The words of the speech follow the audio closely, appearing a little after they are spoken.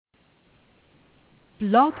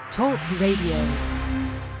Blog Talk Radio.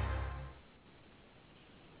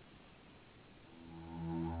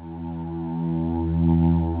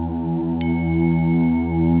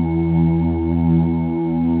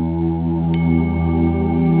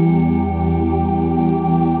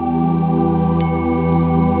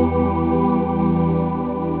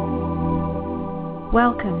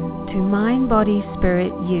 Welcome to Mind, Body,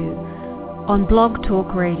 Spirit, You on Blog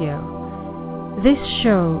Talk Radio. This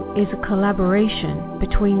show is a collaboration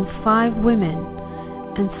between 5 women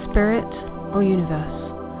and Spirit or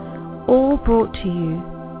Universe, all brought to you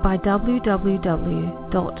by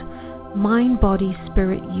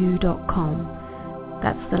www.mindbodyspiritu.com.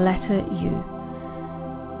 That's the letter U.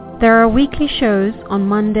 There are weekly shows on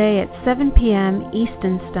Monday at 7 p.m.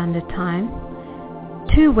 Eastern Standard Time,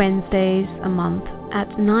 2 Wednesdays a month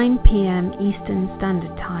at 9 p.m. Eastern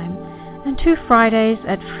Standard Time, and 2 Fridays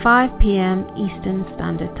at 5 p.m. Eastern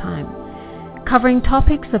Standard Time, covering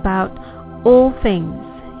topics about all things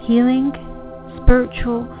healing,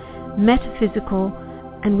 spiritual, metaphysical,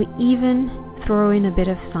 and we even throw in a bit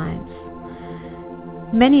of science.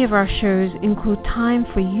 Many of our shows include time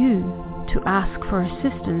for you to ask for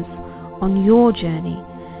assistance on your journey,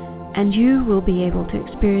 and you will be able to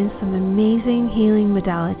experience some amazing healing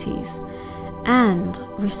modalities and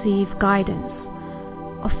receive guidance,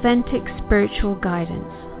 authentic spiritual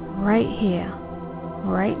guidance, right here,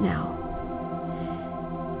 right now.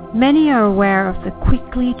 Many are aware of the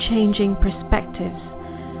quickly changing perspectives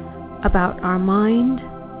about our mind,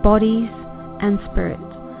 bodies, and spirit,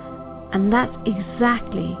 and that's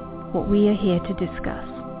exactly what we are here to discuss.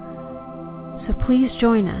 So please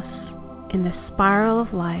join us in the spiral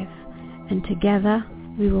of life, and together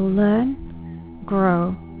we will learn,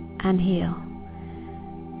 grow, and heal.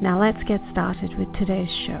 Now let's get started with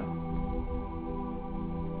today's show.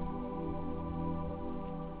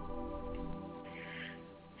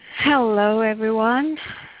 Hello everyone,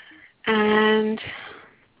 and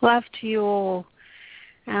love to you all.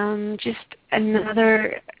 Just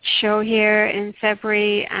another show here in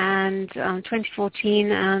February and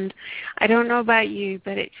 2014, and I don't know about you,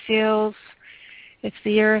 but it feels, it's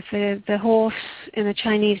the year of the horse in the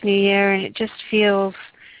Chinese New Year, and it just feels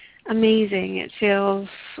amazing. It feels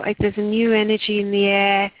like there's a new energy in the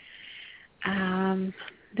air.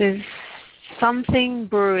 There's something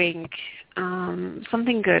brewing,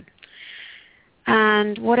 something good.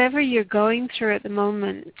 And whatever you're going through at the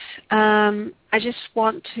moment, I just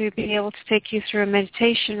want to be able to take you through a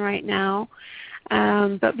meditation right now.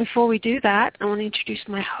 But before we do that, I want to introduce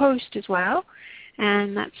my host as well,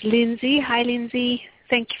 and that's Lindsay. Hi, Lindsay.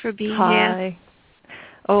 Thank you for being here. Hi.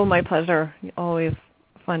 Oh, my pleasure. Always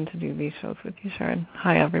fun to do these shows with you, Charan.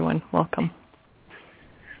 Hi, everyone. Welcome.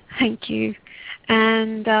 Thank you.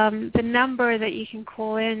 And the number that you can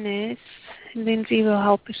call in is, Lindsay will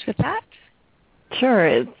help us with that. Sure.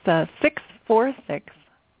 It's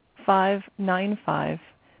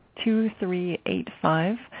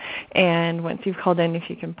 646-595-2385. And once you've called in, if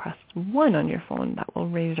you can press 1 on your phone, that will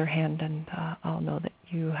raise your hand, and I'll know that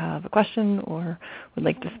you have a question or would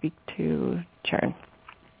like to speak to Charan.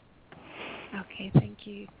 Okay, thank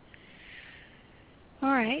you.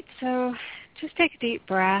 All right, so just take a deep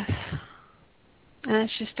breath, and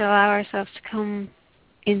let's just allow ourselves to come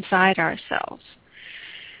inside ourselves.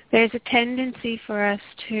 There's a tendency for us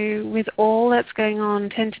to, with all that's going on,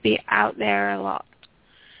 tend to be out there a lot.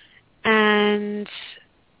 And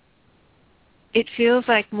it feels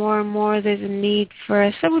like more and more there's a need for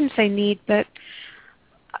us, I wouldn't say need, but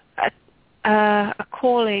a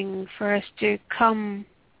calling for us to come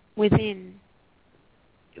within,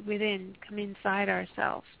 come inside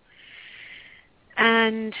ourselves.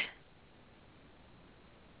 And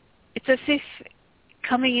it's as if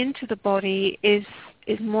coming into the body is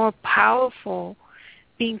more powerful,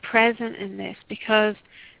 being present in this, because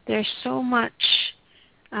there's so much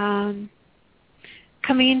coming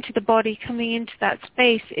into the body, coming into that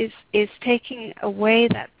space is taking away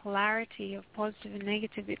that polarity of positive and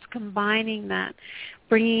negative. It's combining that,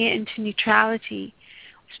 bringing it into neutrality,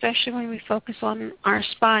 especially when we focus on our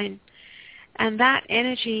spine. And that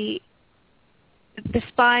energy,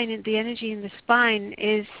 the energy in the spine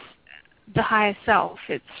is the higher self.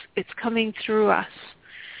 It's coming through us.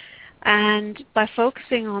 And by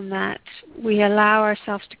focusing on that, we allow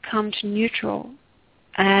ourselves to come to neutral.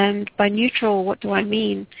 And by neutral, what do I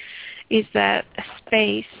mean? Is that a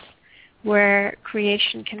space where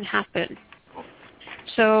creation can happen.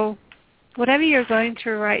 So whatever you're going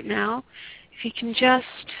through right now, if you can just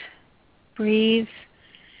breathe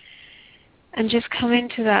and just come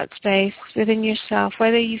into that space within yourself,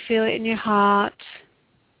 whether you feel it in your heart,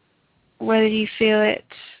 whether you feel it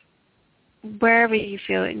wherever you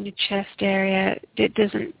feel it in your chest area, it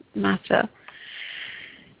doesn't matter.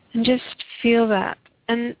 And just feel that.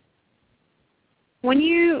 And when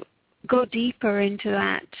you go deeper into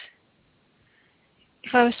that,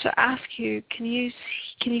 if I was to ask you, can you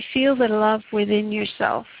feel the love within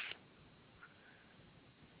yourself?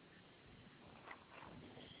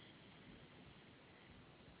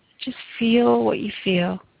 Just feel what you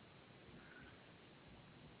feel.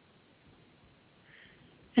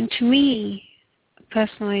 And to me,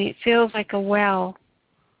 personally, it feels like a well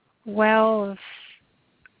of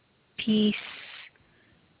peace,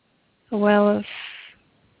 a well of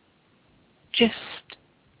just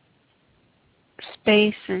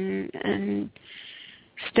space and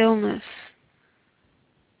stillness.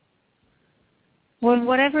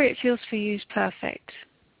 Whatever it feels for you is perfect.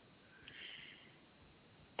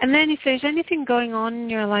 And then if there's anything going on in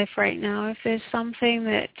your life right now, if there's something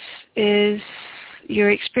that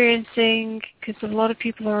you're experiencing, because a lot of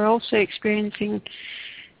people are also experiencing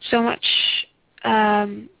so much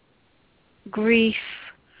grief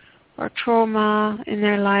or trauma in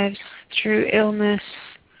their lives through illness,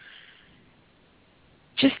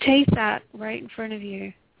 just take that right in front of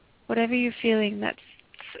you. Whatever you're feeling, that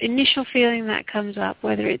initial feeling that comes up,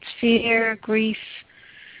 whether it's fear, grief,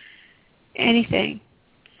 anything,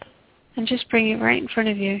 and just bring it right in front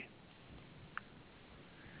of you.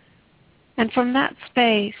 And from that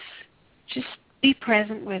space, just be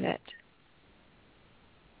present with it.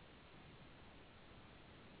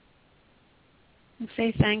 And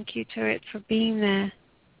say thank you to it for being there.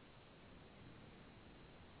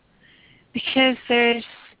 Because there's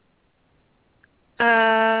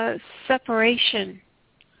a separation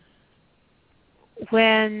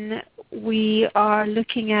when we are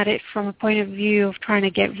looking at it from a point of view of trying to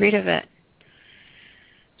get rid of it.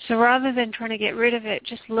 So rather than trying to get rid of it,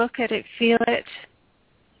 just look at it, feel it,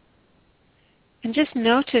 and just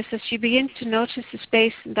notice as you begin to notice the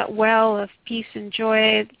space, that well of peace and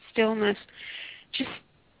joy, stillness, just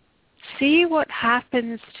see what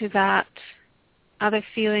happens to that other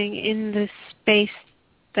feeling in the space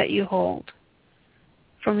that you hold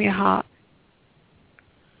from your heart.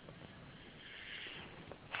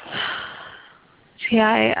 See,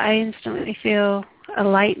 I instantly feel a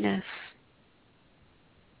lightness.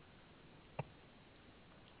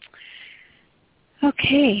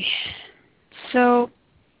 Okay, so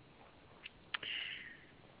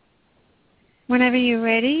whenever you're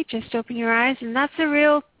ready, just open your eyes, and that's a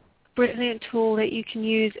real brilliant tool that you can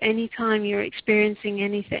use anytime you're experiencing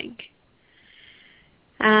anything.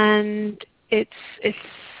 And it's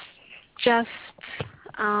just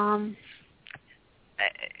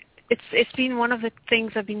it's been one of the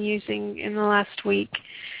things I've been using in the last week.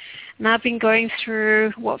 And I've been going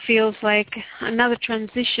through what feels like another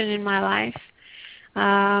transition in my life.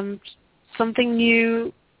 Something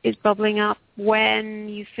new is bubbling up when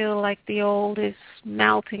you feel like the old is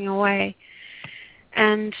melting away.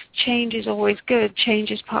 And change is always good.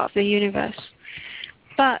 Change is part of the universe.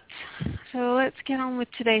 But, so let's get on with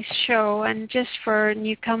today's show. And just for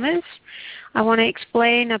newcomers, I want to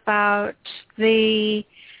explain about my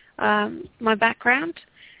background.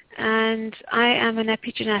 And I am an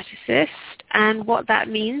epigeneticist. And what that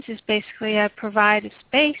means is basically I provide a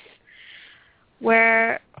space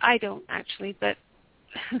where I don't actually, but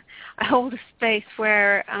I hold a space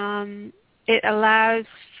where it allows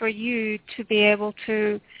for you to be able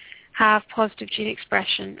to have positive gene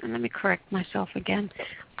expression. And let me correct myself again.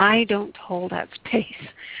 I don't hold that space.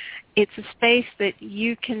 It's a space that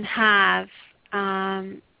you can have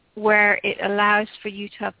where it allows for you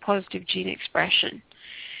to have positive gene expression.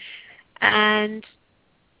 And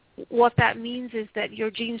what that means is that your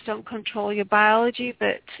genes don't control your biology,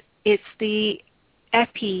 but it's the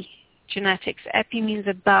epigenetics. Epi means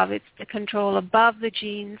above. It's the control above the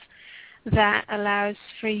genes that allows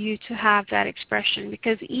for you to have that expression,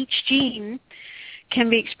 because each gene can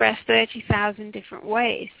be expressed 30,000 different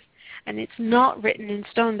ways. And it's not written in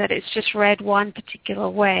stone that it's just read one particular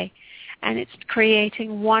way. And it's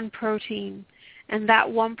creating one protein. And that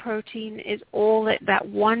one protein is all that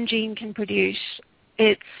one gene can produce.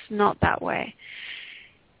 It's not that way.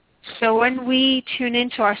 So when we tune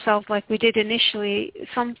into ourselves like we did initially,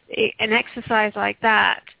 an exercise like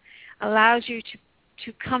that allows you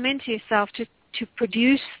to come into yourself, to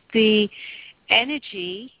produce the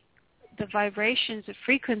energy, the vibrations, the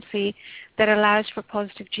frequency that allows for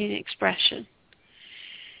positive gene expression.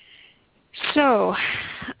 So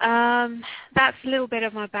that's a little bit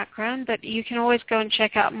of my background, but you can always go and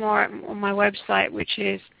check out more on my website, which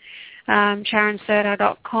is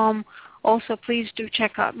charansurdhar.com, Also, please do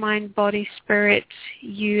check out Mind, Body, Spirit,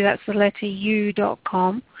 U, that's the letter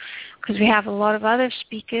U.com, because we have a lot of other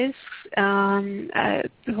speakers,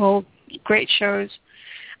 whole great shows,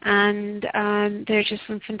 and there are just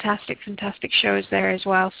some fantastic shows there as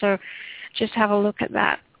well. So just have a look at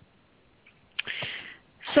that.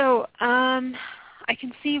 So I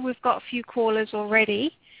can see we've got a few callers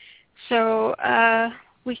already. So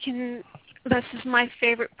this is my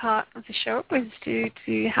favorite part of the show, is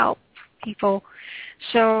to help people.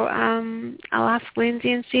 So I'll ask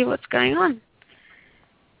Lindsay and see what's going on.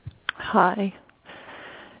 Hi.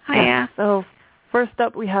 Hiya. So first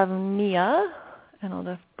up we have Nia, and I'll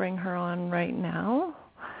just bring her on right now.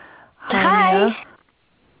 Hi.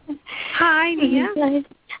 Nia. Hi, Nia.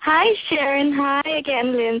 Hi, Sharon. Hi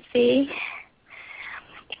again, Lindsay.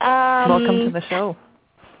 Welcome to the show.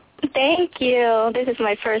 Thank you. This is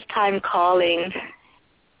my first time calling.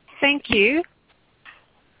 Thank you.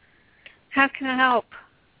 How can I help?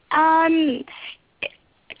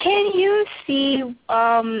 Can you see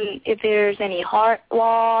if there's any heart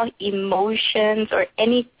wall, emotions, or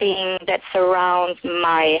anything that surrounds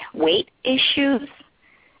my weight issues?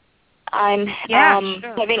 I'm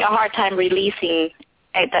having a hard time releasing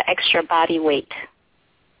the extra body weight.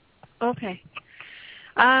 Okay.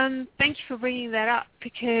 Thank you for bringing that up,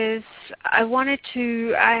 because I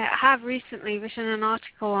have recently written an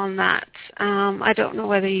article on that. I don't know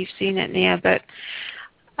whether you've seen it, Nia, but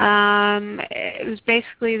it was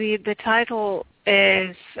basically the title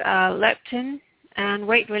is Leptin and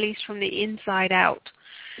Weight Release from the Inside Out.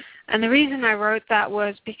 And the reason I wrote that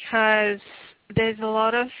was because there's a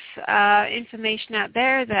lot of information out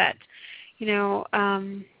there that,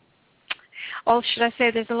 or should I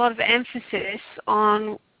say there's a lot of emphasis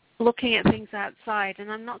on looking at things outside.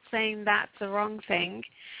 And I'm not saying that's a wrong thing.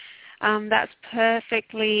 That's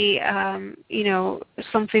perfectly,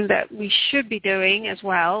 something that we should be doing as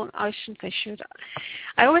well. I shouldn't say should.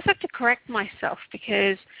 I always have to correct myself,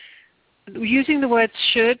 because using the words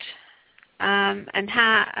should and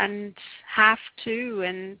have to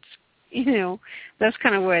and, those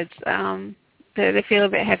kind of words, they feel a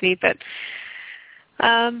bit heavy. But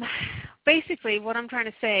basically what I'm trying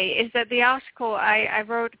to say is that the article I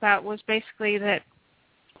wrote about was basically that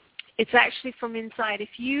it's actually from inside. If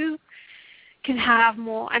you can have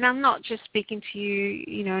more, and I'm not just speaking to you,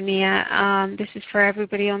 Nia, this is for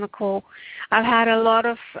everybody on the call. I've had a lot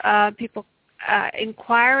of people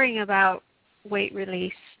inquiring about weight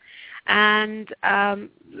release. And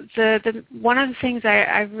the one of the things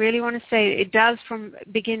I really want to say, it does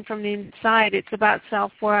begin from the inside. It's about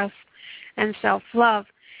self-worth and self-love.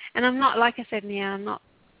 And I'm not, like I said, Nia, I'm not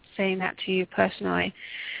saying that to you personally,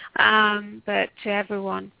 but to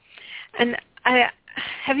everyone. And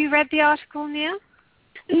have you read the article, Nia?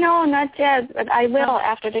 No, not yet, but I will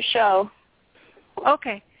after the show.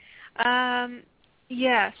 Okay.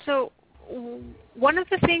 So one of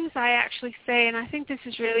the things I actually say, and I think this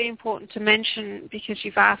is really important to mention because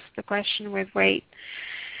you've asked the question with weight,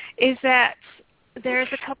 is that there's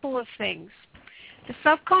a couple of things. The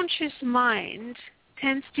subconscious mind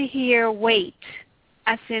tends to hear weight,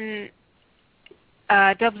 as in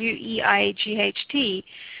W-E-I-G-H-T,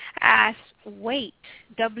 as weight,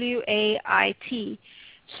 W-A-I-T.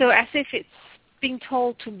 So as if it's being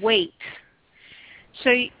told to wait.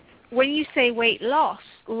 So when you say weight loss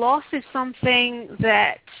is something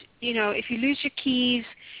that, if you lose your keys,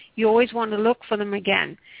 you always want to look for them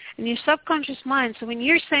again. And your subconscious mind, so when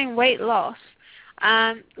you're saying weight loss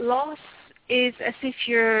is as if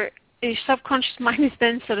your subconscious mind is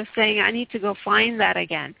then sort of saying, I need to go find that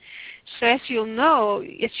again. So as you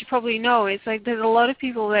probably know, it's like there's a lot of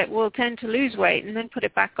people that will tend to lose weight and then put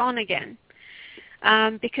it back on again,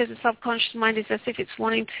 because the subconscious mind is as if it's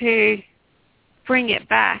wanting to bring it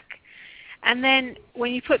back. And then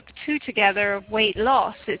when you put the two together of weight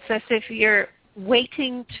loss, it's as if you're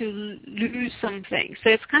waiting to lose something. So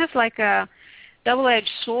it's kind of like a double-edged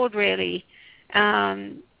sword, really.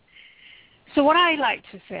 So what I like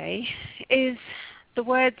to say is the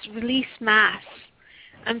words release mass.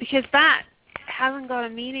 And because that hasn't got a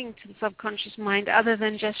meaning to the subconscious mind other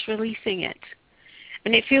than just releasing it.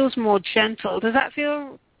 And it feels more gentle. Does that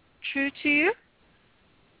feel true to you?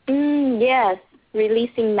 Yes,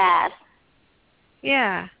 releasing mass.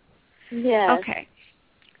 Yeah. Yes. Okay.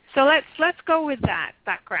 So let's go with that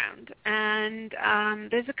background. And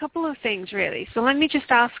there's a couple of things, really. So let me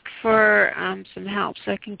just ask for some help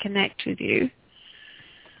so I can connect with you.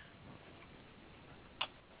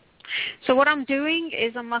 So what I'm doing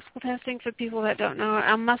is I'm muscle testing. For people that don't know,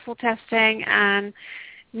 I'm muscle testing, and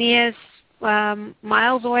Nia's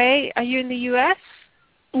miles away. Are you in the U.S.?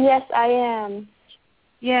 Yes, I am.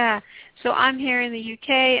 Yeah. So I'm here in the UK,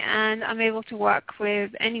 and I'm able to work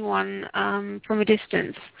with anyone from a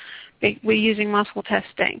distance. We're using muscle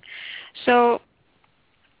testing. So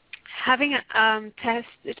having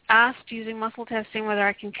asked using muscle testing whether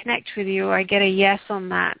I can connect with you, I get a yes on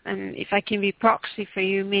that. And if I can be proxy for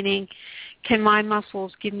you, meaning can my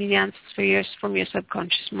muscles give me the answers from your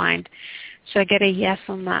subconscious mind? So I get a yes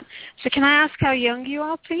on that. So can I ask how young you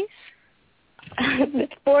are, please?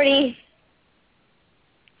 40.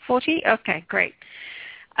 40? Okay, great.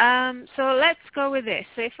 So let's go with this.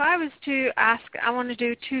 So if I was to ask, I want to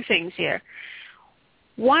do two things here.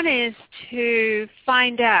 One is to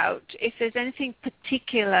find out if there's anything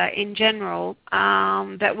particular in general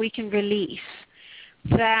that we can release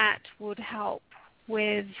that would help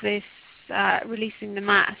with this releasing the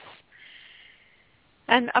mass.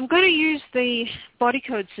 And I'm going to use the body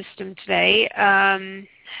code system today.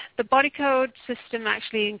 The body code system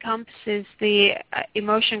actually encompasses the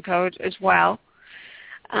emotion code as well.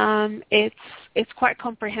 It's quite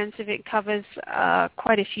comprehensive. It covers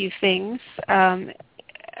quite a few things.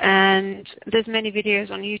 And there's many videos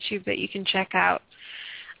on YouTube that you can check out.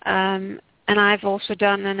 And I've also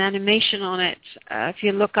done an animation on it. If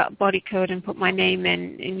you look up body code and put my name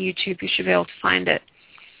in YouTube, you should be able to find it.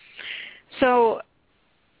 So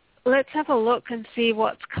let's have a look and see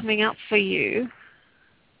what's coming up for you.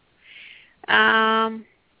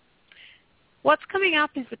 What's coming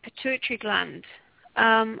up is the pituitary gland.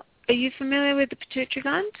 Are you familiar with the pituitary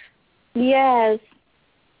gland? Yes.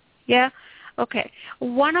 Yeah? Okay.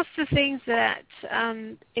 One of the things that,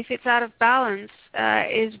 if it's out of balance,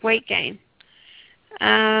 is weight gain.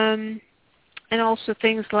 And also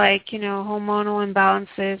things like, hormonal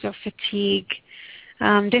imbalances or fatigue,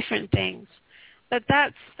 different things. But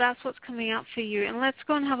that's what's coming up for you. And let's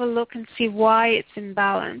go and have a look and see why it's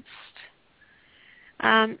imbalanced.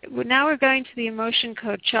 Now we're going to the emotion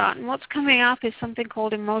code chart. And what's coming up is something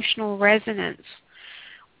called emotional resonance.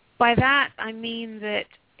 By that, I mean that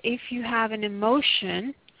if you have an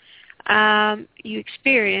emotion you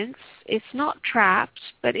experience, it's not trapped,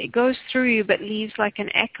 but it goes through you but leaves like an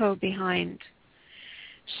echo behind.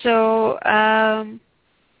 So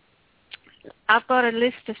I've got a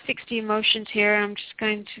list of 60 emotions here. I'm just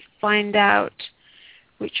going to find out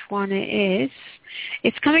which one it is.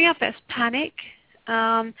 It's coming up as panic.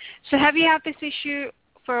 So have you had this issue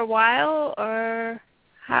for a while, or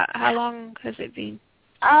how long has it been?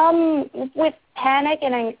 With panic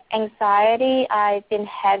and anxiety, I've been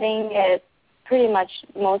having it pretty much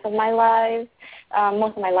most of my life. I'm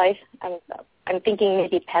thinking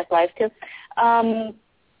maybe past life too.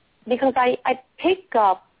 Because I pick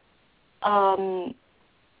up other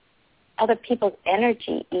people's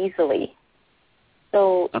energy easily.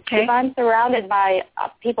 So if I'm surrounded by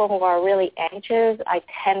people who are really anxious, I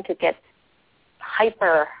tend to get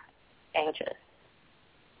hyper anxious.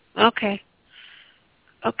 Okay.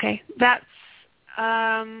 That's,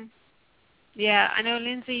 yeah, I know,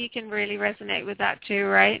 Lindsay, you can really resonate with that too,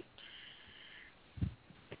 right?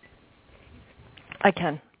 I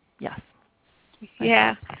can, yes.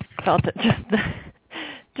 Yeah. I felt it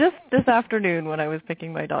just this afternoon when I was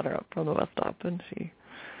picking my daughter up from the bus stop, and she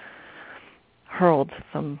hurled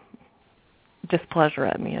some displeasure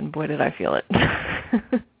at me, and boy, did I feel it.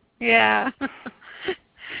 Yeah.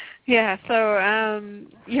 Yeah, so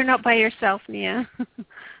you're not by yourself, Nia,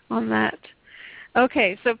 on that.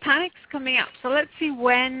 Okay, so panic's coming up. So let's see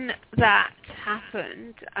when that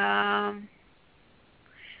happened. I'm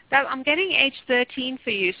getting age 13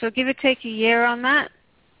 for you, so give or take a year on that.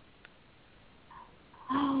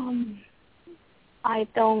 I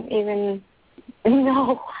don't even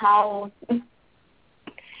know how.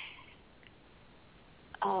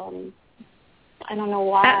 I don't know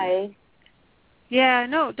why. Yeah,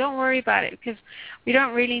 no, don't worry about it, because we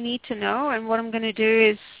don't really need to know, and what I'm going to do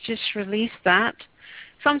is just release that.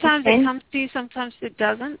 Sometimes it comes to you, sometimes it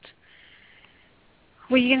doesn't.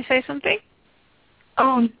 Were you going to say something?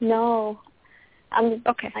 Oh, no. I'm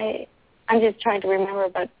just trying to remember,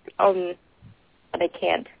 but I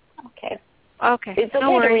can't. Okay. It's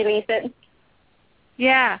okay to release it.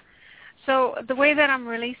 Yeah. So the way that I'm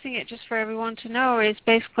releasing it, just for everyone to know, is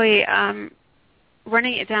basically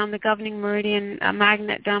running it down the governing meridian, a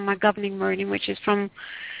magnet down my governing meridian, which is from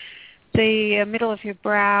the middle of your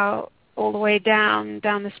brow all the way down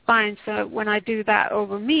the spine. So when I do that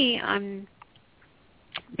over me, I'm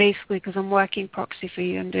basically, because I'm working proxy for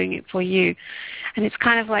you, I'm doing it for you. And it's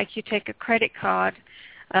kind of like you take a credit card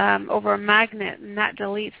over a magnet, and that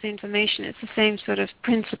deletes the information. It's the same sort of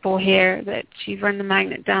principle here, that you run the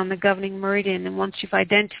magnet down the governing meridian, and once you've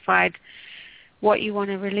identified what you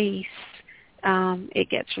want to release, it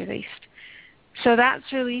gets released. So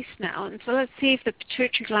that's released now. And so let's see if the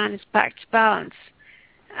pituitary gland is back to balance.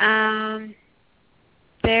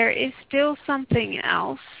 There is still something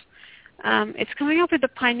else. It's coming up with the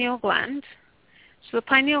pineal gland. So the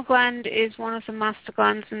pineal gland is one of the master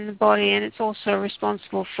glands in the body, and it's also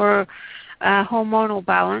responsible for hormonal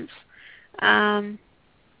balance.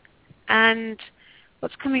 And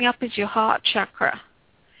what's coming up is your heart chakra.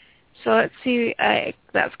 So let's see,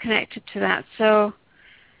 that's connected to that. So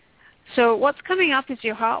what's coming up is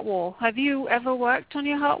your heart wall. Have you ever worked on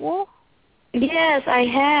your heart wall? Yes, I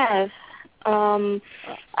have.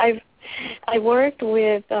 I worked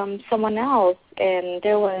with someone else, and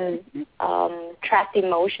there was trapped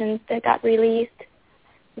emotions that got released.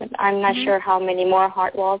 But I'm not sure how many more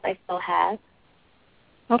heart walls I still have.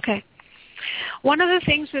 Okay. One of the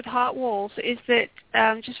things with heart walls is that,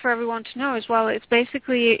 just for everyone to know as well, it's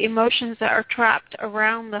basically emotions that are trapped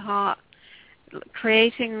around the heart,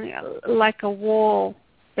 creating like a wall,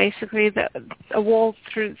 basically a wall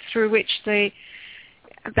through which that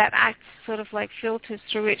acts sort of like filters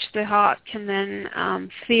through which the heart can then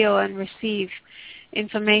feel and receive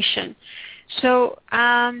information. So,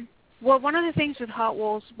 one of the things with heart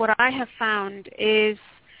walls, what I have found is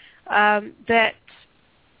that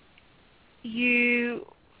you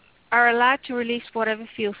are allowed to release whatever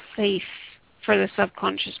feels safe for the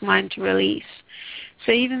subconscious mind to release.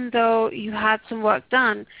 So even though you had some work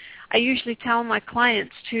done, I usually tell my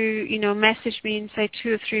clients to, message me in, say,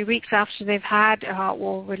 2 or 3 weeks after they've had a heart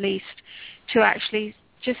wall released to actually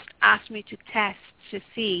just ask me to test to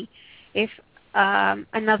see if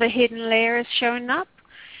another hidden layer is showing up.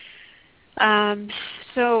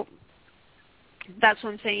 So that's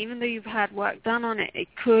what I'm saying. Even though you've had work done on it, it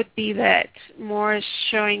could be that more is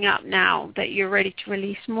showing up now, that you're ready to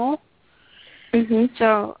release more. Mm-hmm.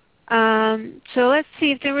 So let's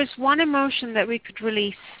see if there was one emotion that we could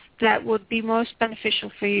release that would be most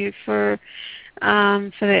beneficial for you for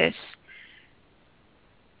this.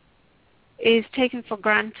 Is taken for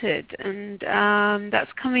granted, and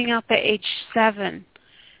that's coming up at age 7.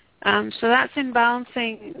 So that's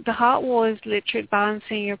imbalancing. The heart wall is literally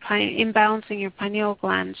imbalancing your pineal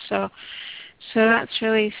gland. So that's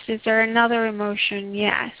released. Is there another emotion?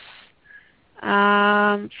 Yes.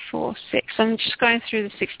 4, 6. I'm just going through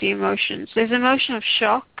the 60 emotions. There's emotion of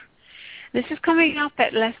shock. This is coming up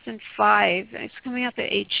at less than 5. It's coming up at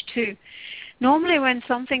age 2. Normally when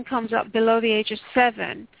something comes up below the age of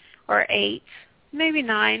 7 or 8, maybe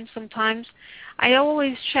 9 sometimes, I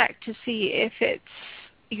always check to see if it's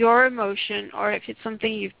your emotion or if it's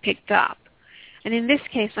something you've picked up. And in this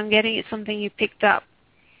case, I'm getting it's something you picked up.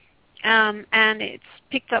 And it's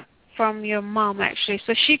picked up from your mom, actually.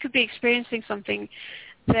 So she could be experiencing something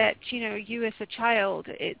that, you as a child,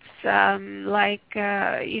 it's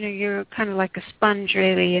you're kind of like a sponge,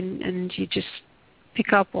 really, and you just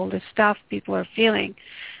pick up all the stuff people are feeling,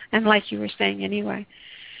 and like you were saying anyway.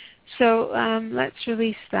 So let's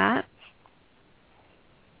release that.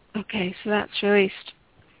 Okay, so that's released.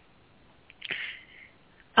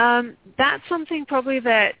 That's something probably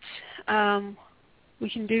that we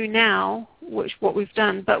can do now, what we've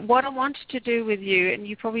done. But what I wanted to do with you, and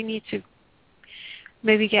you probably need to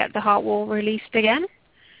maybe get the heart wall released again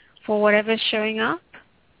for whatever's showing up.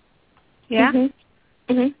 Yeah?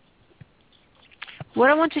 Mm-hmm. Mm-hmm. What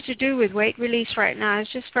I wanted to do with weight release right now is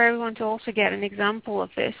just for everyone to also get an example of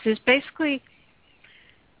this. Is basically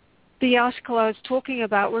the article I was talking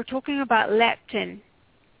about, we're talking about leptin.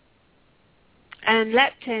 And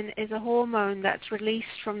leptin is a hormone that's released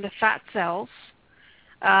from the fat cells.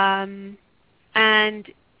 And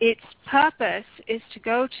its purpose is to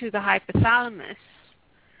go to the hypothalamus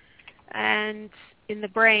and in the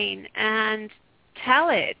brain and tell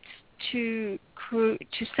it to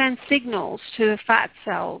send signals to the fat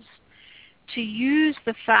cells to use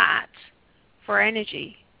the fat for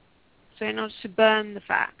energy, so in order to burn the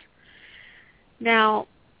fat. Now,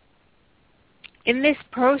 in this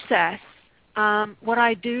process, what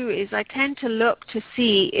I do is I tend to look to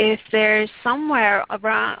see if there's somewhere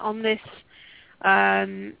around on this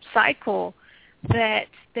cycle that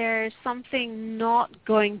there's something not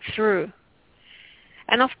going through.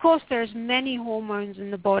 And of course, there's many hormones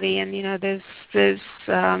in the body, and there's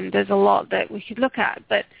a lot that we could look at.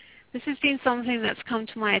 But this has been something that's come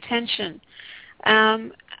to my attention.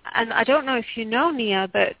 And I don't know if you know, Nia,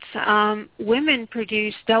 but women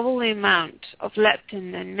produce double the amount of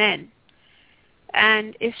leptin than men.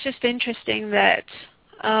 And it's just interesting that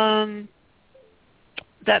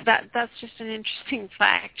that's just an interesting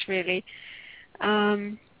fact, really.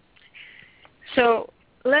 So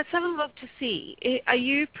let's have a look to see. Are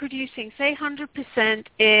you producing, say 100%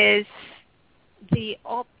 is the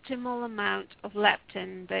optimal amount of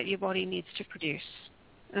leptin that your body needs to produce.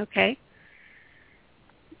 Okay?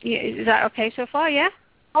 Is that okay so far, yeah?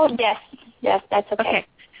 Oh, yes. Yes, that's okay. Okay.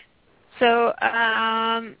 So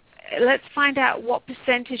let's find out what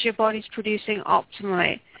percentage your body's producing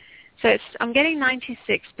optimally. So I'm getting 96%,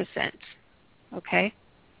 okay,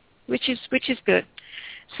 which is good.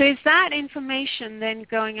 So is that information then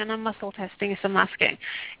going, and I'm muscle testing as I'm asking,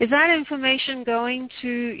 is that information going to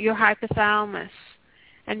your hypothalamus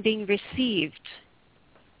and being received?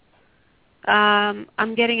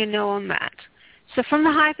 I'm getting a no on that. So from the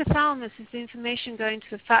hypothalamus, is the information going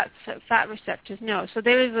to the fat receptors? No. So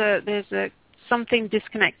there's something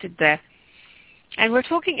disconnected there. And we're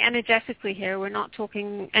talking energetically here. We're not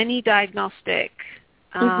talking any diagnostic.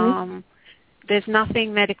 There's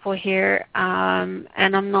nothing medical here, and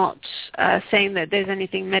I'm not saying that there's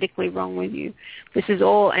anything medically wrong with you. This is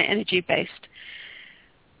all energy-based.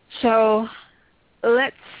 So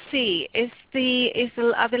let's see. Is the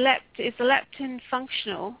leptin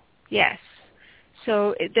functional? Yes.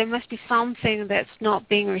 So there must be something that's not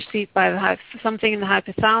being received by something in the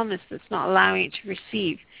hypothalamus that's not allowing it to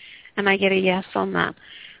receive, and I get a yes on that.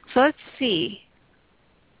 So let's see.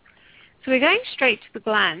 So we're going straight to the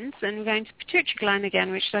glands, and we're going to pituitary gland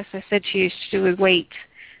again, which, as I said to you, is to do with weight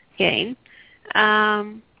gain.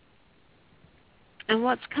 And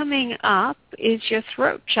what's coming up is your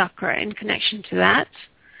throat chakra in connection to that.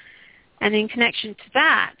 And in connection to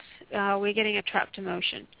that, we're getting a trapped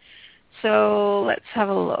emotion. So let's have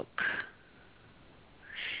a look.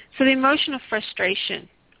 So the emotion of frustration.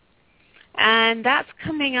 And that's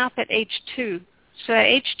coming up at age 2. So at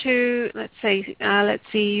age 2, let's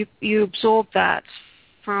see, you absorb that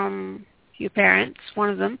from your parents, one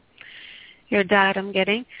of them, your dad, I'm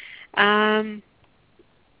getting. And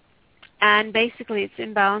basically it's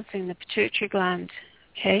imbalancing the pituitary gland,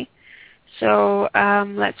 okay? So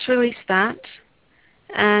let's release that.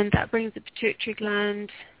 And that brings the pituitary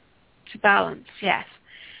gland to balance, yes.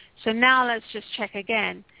 So now let's just check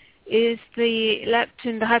again. Is the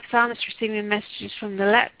leptin, the hypothalamus receiving messages from the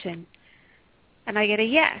leptin? And I get a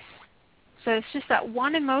yes. So it's just that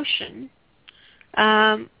one emotion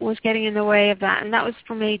was getting in the way of that, and that was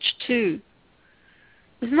from age 2.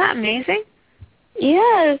 Isn't that amazing?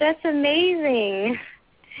 Yes, that's amazing.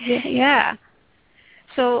 Yeah.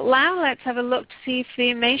 So now let's have a look to see if the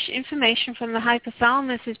information from the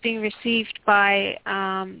hypothalamus is being received by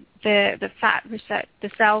the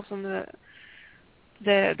cells on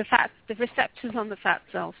the receptors on the fat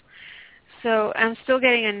cells. So I'm still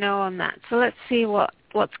getting a no on that. So let's see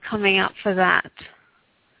what's coming up for that.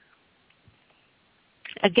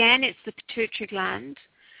 Again, it's the pituitary gland,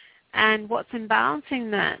 and what's imbalancing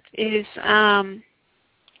that is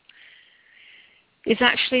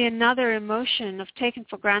actually another emotion of taken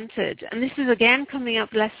for granted. And this is again coming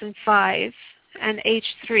up less than 5 and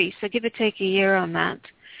age 3, so give or take a year on that.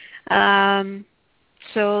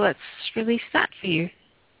 So let's release that for you.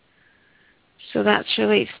 So that's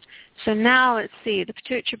released. So now let's see, the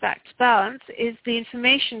pituitary back to balance. Is the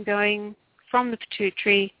information going from the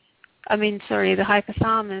the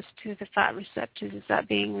hypothalamus to the fat receptors? Is that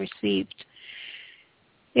being received?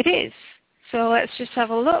 It is. So let's just have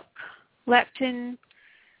a look. Leptin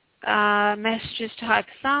messages to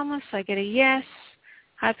hypothalamus, I get a yes.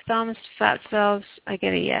 Hypothalamus to fat cells, I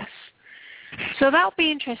get a yes. So that'll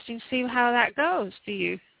be interesting to see how that goes for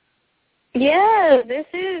you. Yeah, this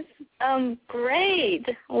is great.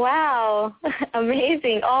 Wow,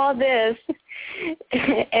 amazing, all this.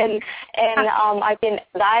 and I've been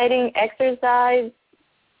dieting, exercise,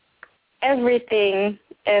 everything,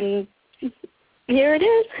 and here it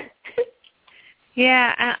is.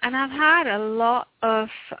 Yeah, and I've had a lot of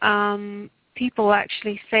people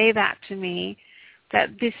actually say that to me,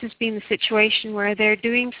 that this has been the situation where they're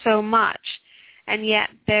doing so much, and yet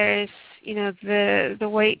there's, the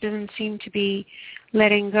weight doesn't seem to be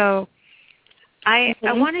letting go. I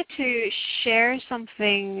wanted to share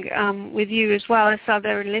something with you as well as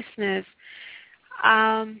other listeners.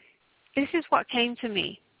 This is what came to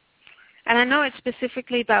me. And I know it's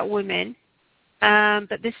specifically about women,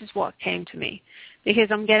 but this is what came to me, because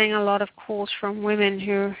I'm getting a lot of calls from women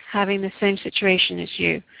who are having the same situation as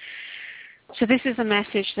you. So this is a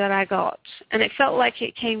message that I got, and it felt like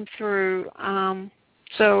it came through.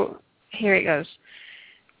 So here it goes.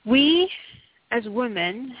 We, as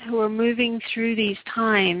women who are moving through these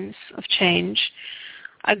times of change,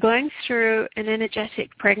 are going through an energetic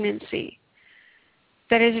pregnancy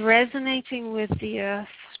that is resonating with the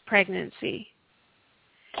Earth's pregnancy.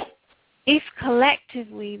 If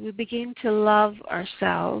collectively we begin to love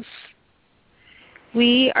ourselves,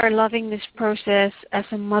 we are loving this process as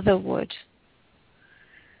a mother would.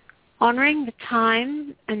 honoring the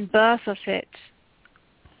time and birth of it,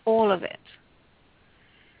 all of it.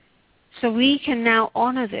 So we can now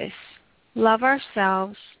honor this, love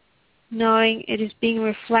ourselves, knowing it is being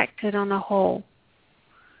reflected on the whole.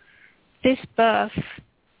 This birth,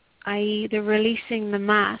 i.e. the releasing the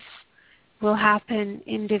mass, will happen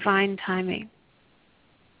in divine timing.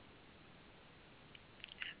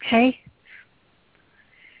 Okay?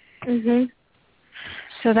 Mhm.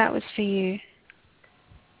 So that was for you.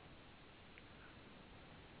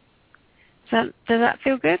 Does that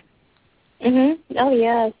feel good? Mhm. Oh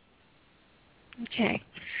yes. Okay.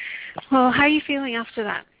 Well, how are you feeling after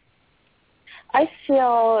that? I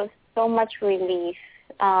feel so much relief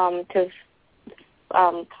to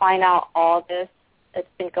find out all this that's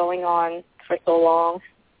been going on for so long.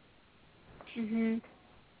 Mhm.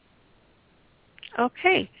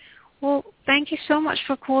 Okay. Well, thank you so much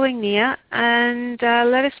for calling, Nia, and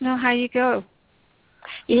let us know how you go.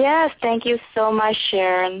 Yes, thank you so much,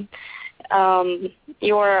 Sharon.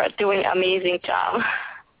 You're doing an amazing job.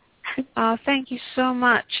 Thank you so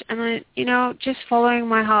much. And, just following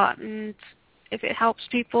my heart, and if it helps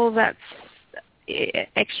people, that's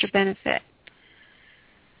extra benefit.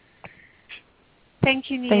 Thank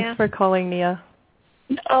you, Nia. Thanks for calling, Nia.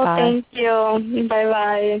 Oh, Bye. thank you.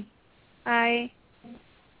 Bye-bye. Bye.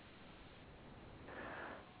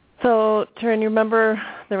 So, Charan, you remember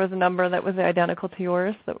there was a number that was identical to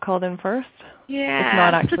yours that called in first? Yeah. It's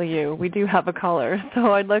not actually you. We do have a caller,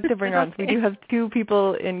 so I'd like to bring her on. Okay. We do have two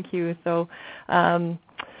people in queue, so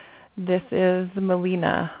this is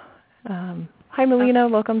Melina. Hi, Melina.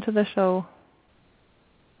 Okay. Welcome to the show.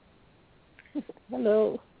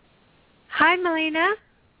 Hello. Hi, Melina.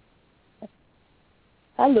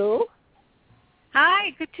 Hello.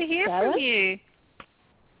 Hi, good to hear Charan? from you.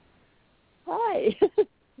 Hi.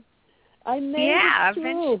 I made Yeah, it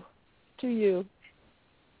through to you.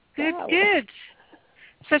 Good, Wow. good.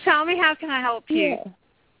 So tell me, how can I help you?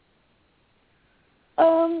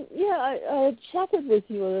 I chatted with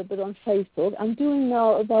you a little bit on Facebook. I'm doing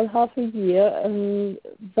now about half a year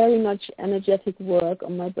very much energetic work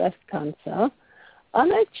on my breast cancer.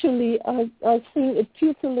 And actually, I think it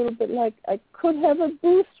feels a little bit like I could have a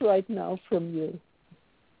boost right now from you.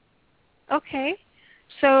 Okay.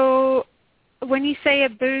 So when you say a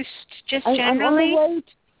boost, just generally?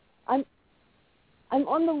 I'm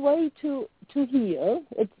on the way to heal.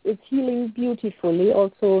 It's healing beautifully,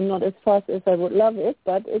 also not as fast as I would love it,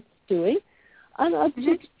 but it's doing. And I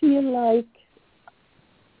just feel like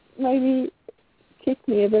maybe kick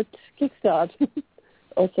me a bit, kickstart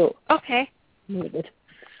also. Okay. A little bit.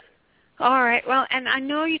 All right. Well, and I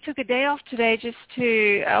know you took a day off today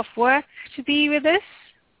off work to be with us.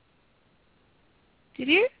 Did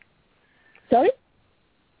you? Sorry?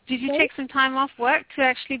 Did you take some time off work to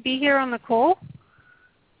actually be here on the call?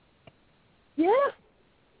 Yeah.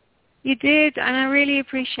 You did, and I really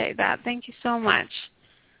appreciate that. Thank you so much.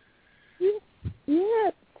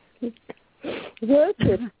 Yeah. Worth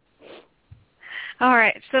it. All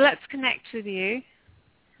right, so let's connect with you.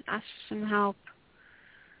 Ask for some help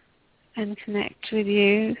and connect with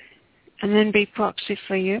you, and then be proxy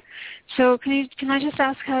for you. So can I just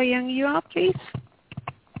ask how young you are, please?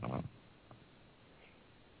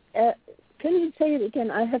 Can you say it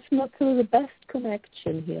again? I have not the best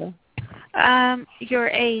connection here. Your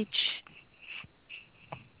age.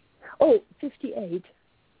 Oh, 58.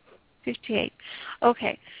 58.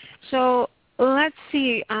 Okay. So let's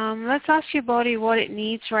see. Let's ask your body what it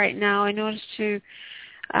needs right now in order to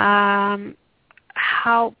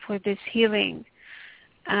help with this healing.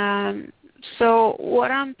 So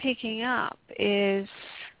what I'm picking up is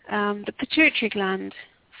the pituitary gland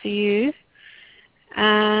for you.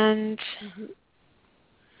 And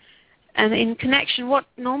in connection, what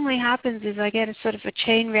normally happens is I get a sort of a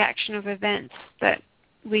chain reaction of events that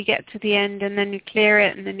we get to the end, and then we clear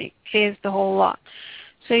it, and then it clears the whole lot.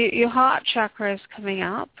 So your heart chakra is coming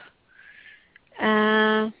up.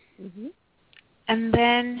 And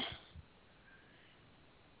then,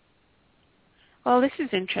 well, this is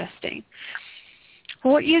interesting.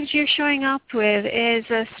 What you're showing up with is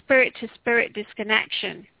a spirit-to-spirit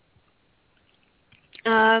disconnection.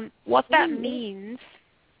 What that means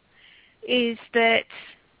is that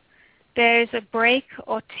there's a break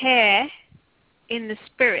or tear in the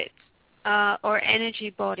spirit or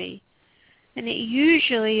energy body, and it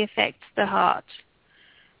usually affects the heart.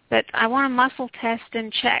 But I want to muscle test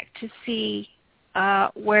and check to see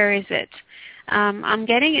where is it. I'm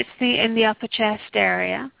getting it's in the upper chest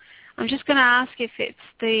area. I'm just going to ask if it's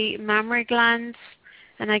the mammary glands,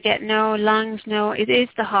 and I get no. Lungs, no. It is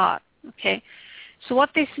the heart. Okay. So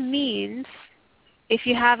what this means if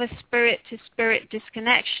you have a spirit-to-spirit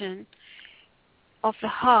disconnection of the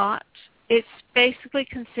heart, it's basically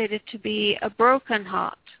considered to be a broken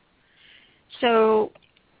heart. So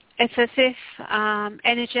it's as if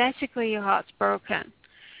energetically your heart's broken.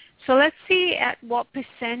 So let's see at what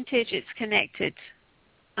percentage it's connected.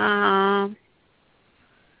 So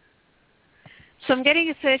I'm getting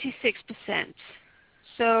a 36%.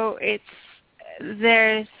 So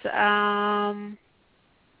there's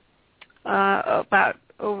about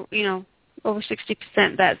over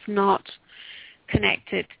 60% that's not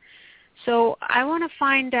connected. So I want to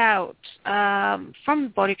find out from the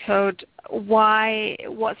body code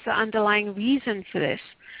what's the underlying reason for this.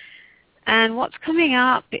 And what's coming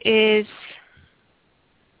up is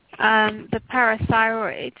the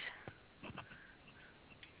parathyroid.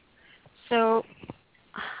 So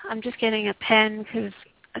I'm just getting a pen because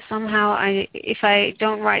somehow if I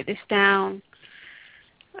don't write this down,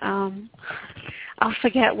 I'll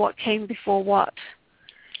forget what came before what.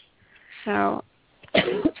 So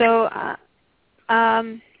the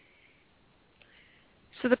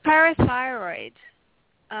parathyroid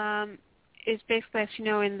is basically, as you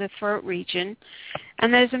know, in the throat region,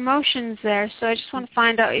 and there's emotions there. So I just want to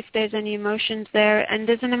find out if there's any emotions there. And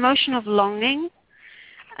there's an emotion of longing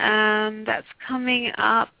that's coming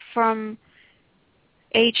up from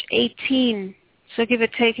age 18. So give or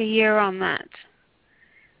take a year on that.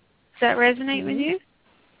 Does that resonate with you?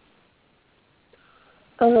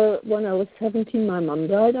 When I was 17, my mom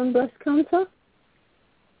died on breast cancer.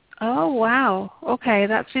 Oh, wow. Okay,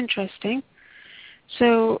 that's interesting.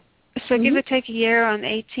 So give or take a year on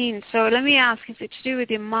 18. So let me ask, is it to do with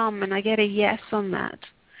your mom? And I get a yes on that.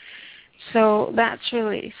 So that's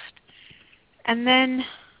released. And then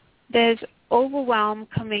there's overwhelm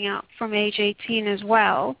coming up from age 18 as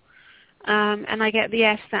well. And I get the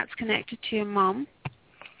yes, that's connected to your mom.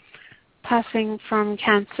 Passing from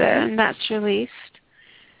cancer, and that's released.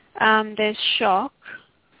 There's shock.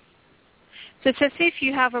 So it's as if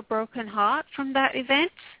you have a broken heart from that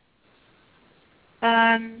event.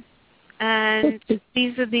 And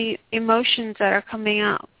these are the emotions that are coming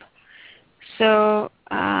up. So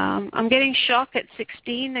I'm getting shock at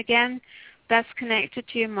 16. Again, that's connected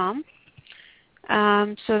to your mom.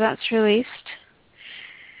 So that's released.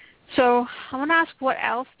 So I want to ask what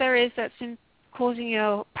else there is that's causing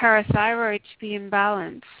your parathyroid to be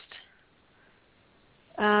imbalanced.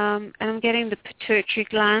 And I'm getting the pituitary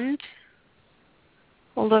gland.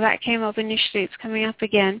 Although that came up initially, it's coming up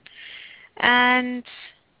again. And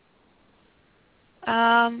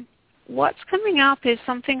what's coming up is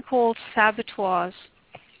something called saboteurs.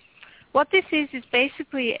 What this is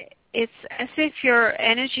basically, it's as if your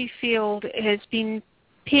energy field has been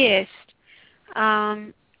pierced,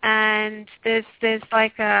 and there's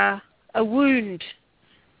like a wound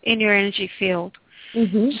in your energy field.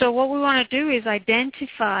 Mm-hmm. So what we want to do is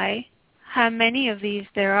identify how many of these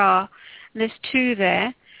there are. There's 2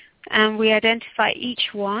 there, and we identify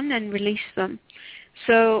each one and release them.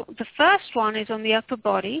 So the first one is on the upper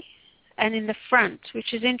body and in the front,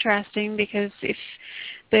 which is interesting because if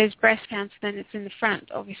there's breast cancer, then it's in the front,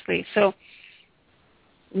 obviously. So,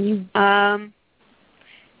 and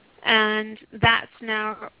that's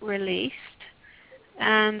now released.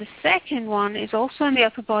 And the second one is also in the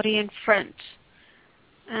upper body in front.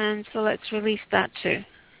 And so let's release that too.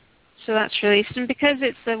 So that's released. And because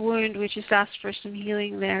it's a wound, we just ask for some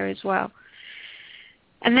healing there as well.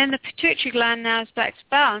 And then the pituitary gland now is back to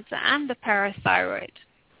balance, and the parathyroid.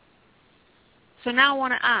 So now I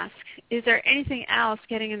want to ask, is there anything else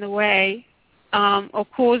getting in the way or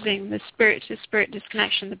causing the spirit-to-spirit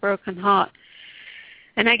disconnection, the broken heart?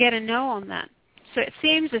 And I get a no on that. So it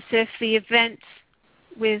seems as if the event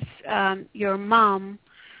with your mom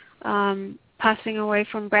passing away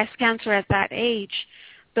from breast cancer at that age,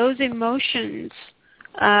 those emotions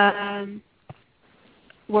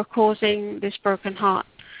were causing this broken heart.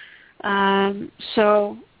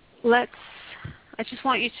 So I just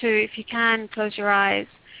want you to, if you can, close your eyes.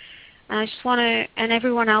 And I just want to, and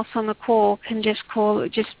everyone else on the call can just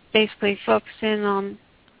basically focus in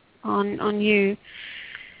on you.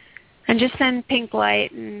 And just send pink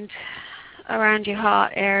light and around your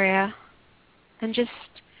heart area. And just,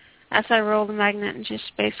 as I roll the magnet, and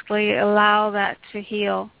just basically allow that to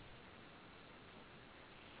heal.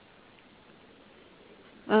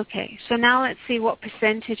 Okay, so now let's see what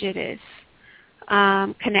percentage it is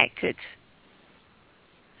connected.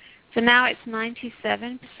 So now it's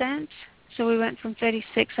 97%. So we went from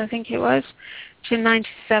 36, I think it was, to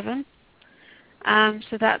 97.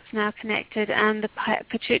 So that's now connected, and the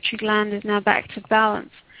pituitary gland is now back to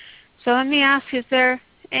balance. So let me ask, is there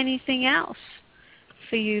anything else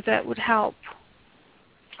for you that would help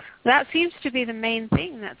That seems to be the main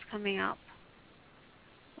thing that's coming up.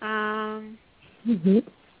 How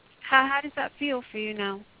does that feel for you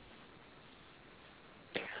now?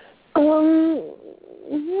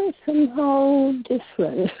 Yeah, somehow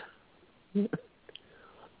different.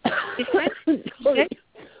 Different? Sorry.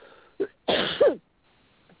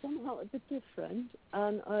 Somehow a bit different.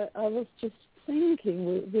 And I was just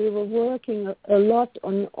thinking, we were working a lot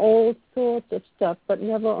on all sorts of stuff, but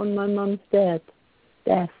never on my mom's death.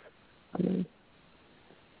 I mean.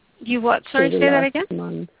 You what? Sorry, say that again?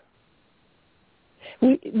 Month.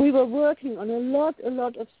 We were working on a lot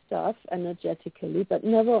of stuff energetically, but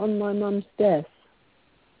never on my mom's death.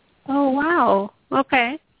 Oh, wow.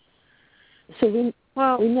 Okay. So we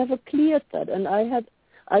never cleared that. And I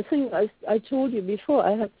think I told you before,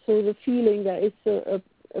 I had sort of feeling that it's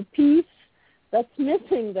a piece that's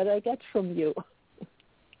missing that I get from you.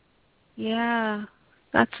 Yeah,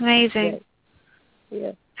 that's amazing.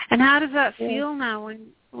 Yeah. And how does that feel now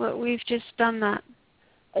when we've just done that?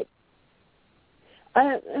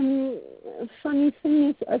 Funny thing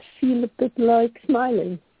is, I feel a bit like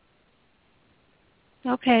smiling.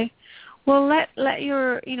 Okay. Well, let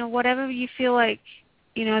your, whatever you feel like,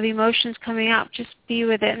 the emotions coming up, just be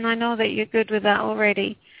with it. And I know that you're good with that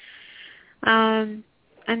already. And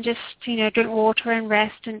just, drink water and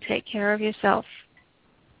rest and take care of yourself.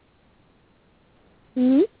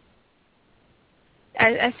 Hmm?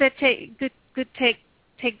 I said take good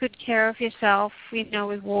care of yourself,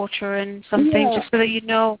 with water and something, just so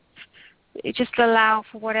that just allow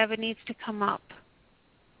for whatever needs to come up.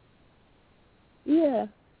 Yeah.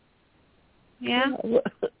 Yeah?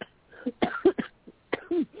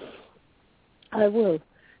 I will.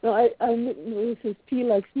 No, I just feel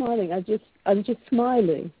like smiling. I'm just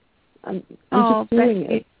smiling. I'm just doing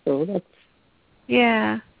it. So that's.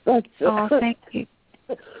 Yeah. That's. Thank you.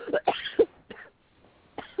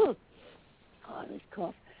 This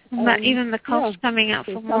cough. Even the cough's coming out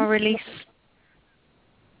for more release.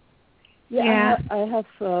 Yeah. I have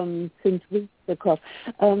since the cough.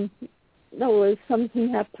 No, something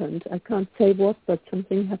happened. I can't say what, but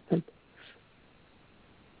something happened.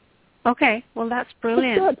 Okay, well that's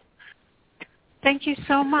brilliant. Thank you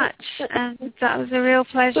so much, and that was a real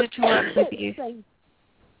pleasure to work with you.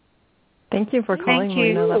 Thank you for calling,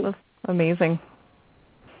 Lena. That was amazing.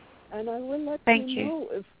 And I will let you know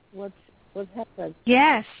if what happened.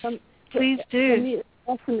 Yes, please do. For me,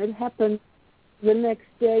 often it happens the next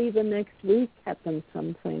day, the next week happens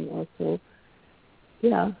something also.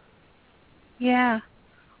 Yeah. Yeah.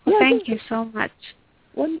 Well, thank you so much.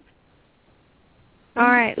 All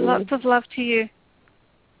right. Lots of love to you.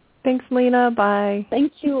 Thanks, Lena. Bye.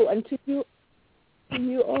 Thank you. And to you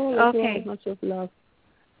all as well. Much of love.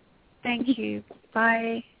 Thank you.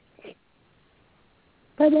 Bye.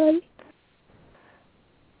 Bye-bye.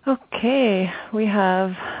 Okay. We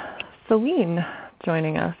have Celine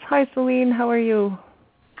joining us. Hi, Celine. How are you?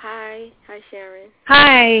 Hi. Hi, Charan.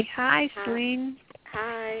 Hi, Celine.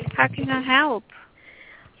 Hi. How can I help?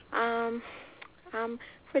 I'm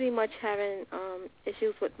pretty much having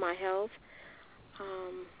issues with my health.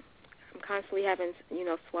 I'm constantly having,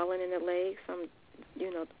 swelling in the legs. I'm,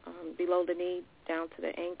 below the knee down to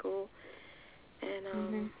the ankle,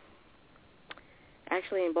 and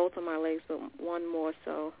actually in both of my legs, but one more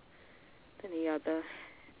so than the other.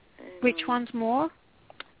 And, which one's more?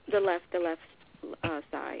 The left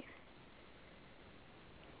side.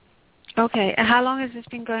 Okay. How long has this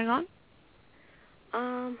been going on?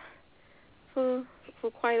 For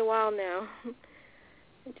quite a while now.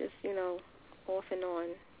 Just, off and on.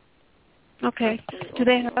 Okay. Do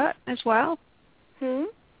they hurt as well? Do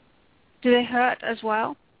they hurt as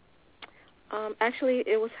well? Actually,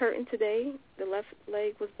 it was hurting today. The left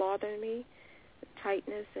leg was bothering me,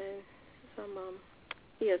 tightness and some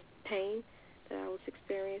pain that I was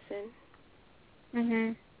experiencing.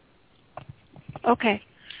 Okay.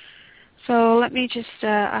 So let me just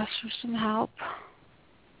ask for some help.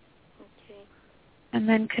 Okay. And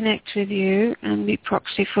then connect with you and be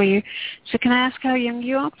proxy for you. So can I ask how young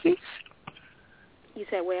you are, please? You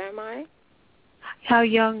said where am I? How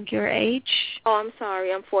young, your age? Oh, I'm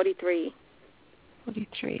sorry. I'm 43.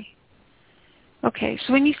 43. Okay.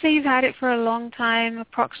 So when you say you've had it for a long time,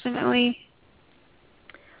 approximately?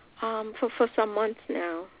 For some months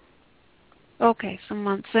now. Okay, some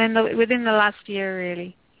months. So within the last year,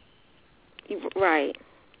 really? Right.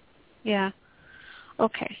 Yeah.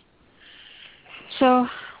 Okay. So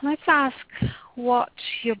let's ask what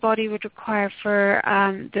your body would require for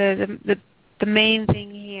the main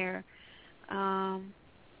thing here.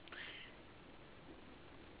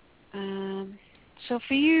 So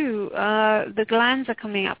for you, the glands are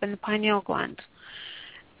coming up in the pineal gland.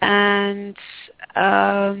 and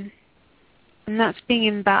that's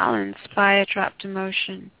being imbalanced by a trapped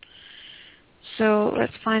emotion. So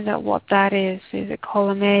let's find out what that is. Is it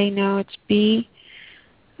column A? No, it's B.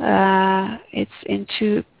 It's in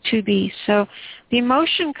 2B. So the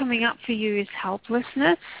emotion coming up for you is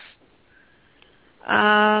helplessness.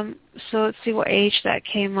 So let's see what age that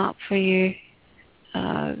came up for you.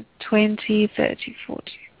 20, 30,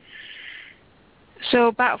 40. So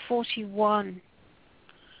about 41.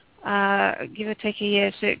 Give or take a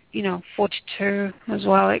year, so 42 as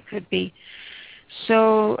well it could be.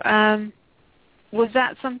 So was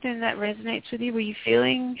that something that resonates with you? Were you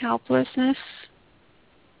feeling helplessness?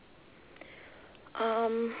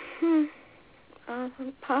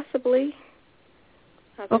 Possibly.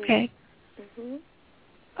 Okay. Mm-hmm.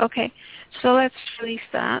 Okay, so let's release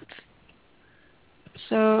that.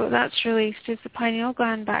 So that's released. Is the pineal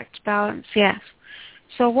gland back to balance? Yes.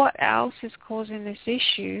 So what else is causing this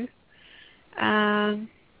issue?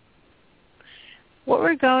 What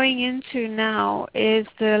we're going into now is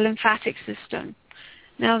the lymphatic system.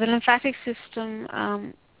 Now, the lymphatic system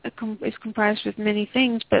is comprised with many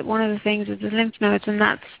things, but one of the things is the lymph nodes, and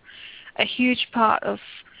that's a huge part of,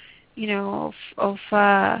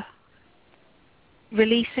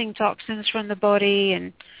 releasing toxins from the body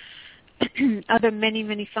and other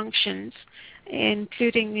many functions,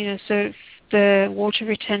 including, sort of the water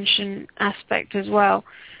retention aspect as well.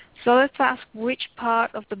 So let's ask which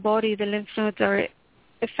part of the body the lymph nodes are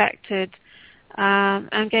affected.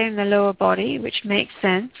 I'm getting the lower body, which makes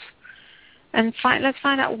sense. And let's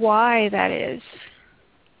find out why that is.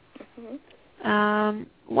 Mm-hmm.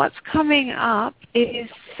 What's coming up is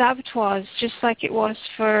saboteurs, just like it was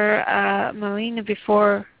for Melina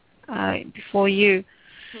before you.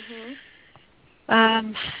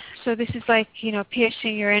 Mm-hmm. So this is like,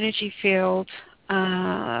 piercing your energy field,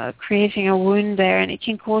 creating a wound there, and it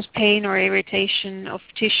can cause pain or irritation of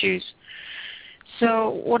tissues.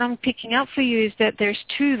 So what I'm picking up for you is that there's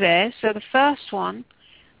two there. So the first one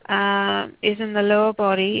is in the lower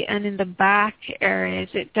body and in the back area.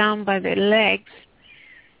 Is it down by the legs?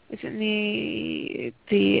 Is it in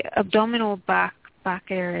the abdominal back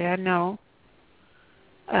area? No.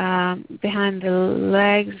 Behind the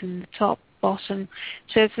legs and the top, bottom.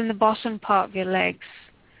 So it's in the bottom part of your legs.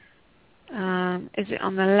 Is it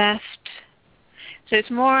on the left? So it's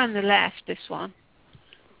more on the left, this one,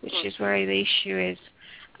 which is where the issue is.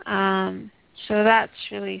 So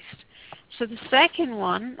that's released. So the second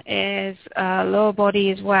one is lower body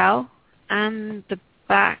as well, and the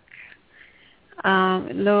back,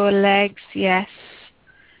 lower legs, yes.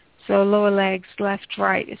 So lower legs, left,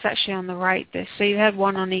 right. It's actually on the right, this. So you had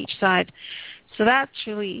one on each side. So that's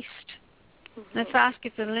released. Mm-hmm. Let's ask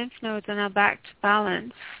if the lymph nodes are now back to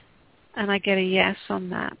balance, and I get a yes on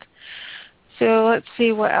that. So let's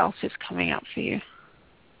see what else is coming up for you.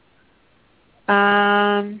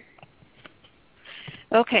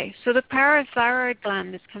 Okay, so the parathyroid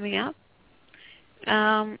gland is coming up.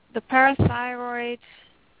 The parathyroid,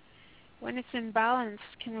 when it's in balance,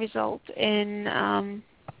 can result in,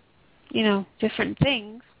 different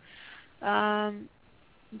things.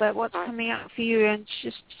 But what's coming up for you? And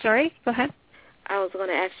sorry, go ahead. I was going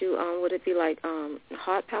to ask you, would it be like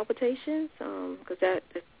heart palpitations? Because that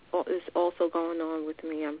is also going on with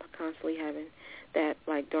me. I'm constantly having that,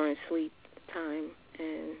 like during sleep time,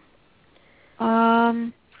 and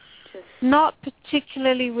not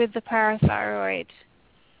particularly with the parathyroid,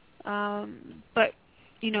 but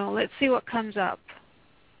let's see what comes up.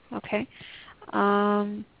 Okay,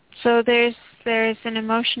 so there's an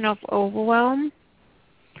emotion of overwhelm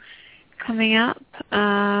coming up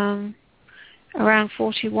around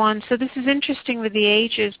 41. So this is interesting with the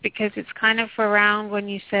ages because it's kind of around when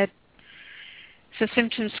you said, so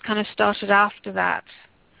symptoms kind of started after that.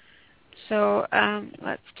 So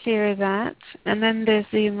let's clear that. And then there's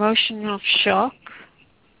the emotion of shock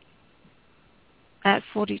at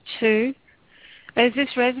 42. Is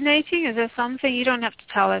this resonating? Is there something, you don't have to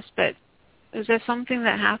tell us, but is there something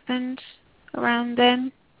that happened around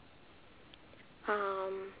then?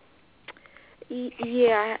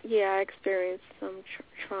 Yeah, I experienced some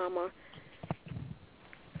trauma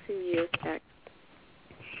a few years back.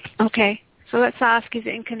 Okay, so let's ask, is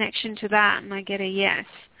it in connection to that? And I get a yes.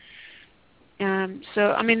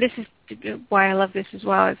 So, this is why I love this as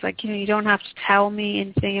well. It's like, you don't have to tell me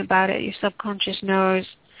anything about it. Your subconscious knows,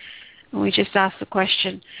 and we just ask the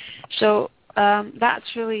question. So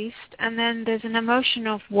that's released. And then there's an emotion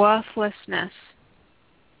of worthlessness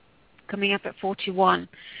coming up at 41.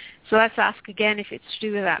 So let's ask again if it's to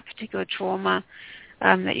do with that particular trauma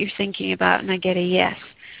that you're thinking about, and I get a yes.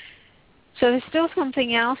 So there's still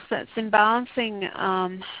something else that's imbalancing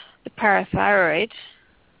the parathyroid,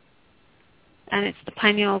 and it's the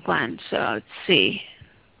pineal gland. So let's see.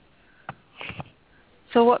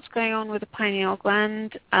 So what's going on with the pineal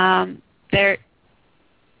gland? There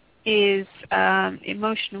is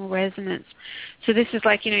emotional resonance. So this is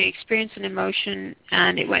like, you experience an emotion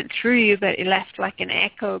and it went through you, but it left like an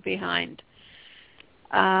echo behind.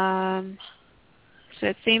 So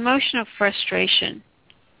it's the emotion of frustration.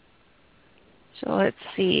 So let's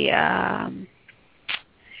see. It's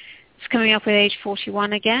coming up at age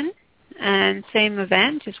 41 again, and same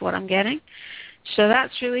event is what I'm getting. So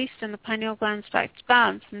that's released and the pineal gland's back to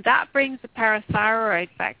balance, and that brings the parathyroid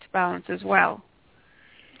back to balance as well.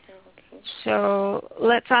 Okay. So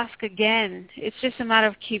let's ask again. It's just a matter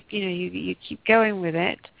of you keep going with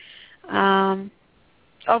it.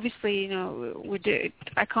 Obviously,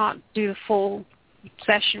 I can't do the full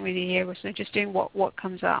session with you here. We're just doing what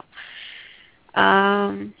comes up.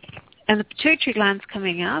 And the pituitary gland's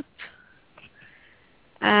coming up,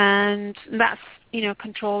 and that's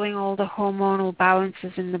controlling all the hormonal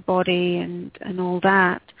balances in the body and all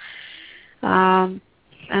that. And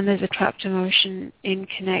there's a trapped emotion in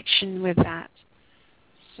connection with that.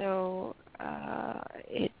 So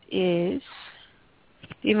it is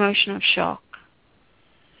the emotion of shock.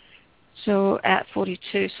 So at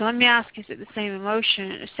 42. So let me ask, is it the same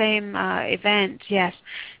emotion, same event? Yes.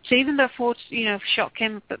 So even though shock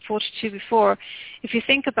came up at 42 before, if you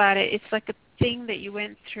think about it, it's like a thing that you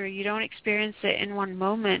went through. You don't experience it in one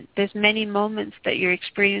moment. There's many moments that you're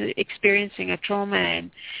experiencing a trauma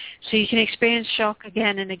in. So you can experience shock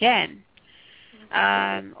again and again,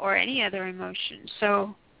 or any other emotion.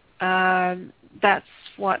 So that's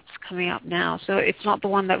what's coming up now. So it's not the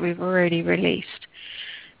one that we've already released.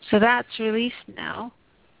 So that's released now,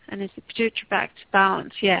 and is the pituitary back to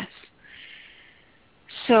balance? Yes.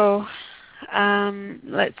 So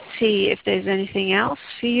let's see if there's anything else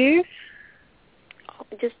for you.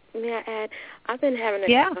 Just may I add? I've been having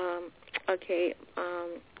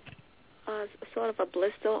sort of a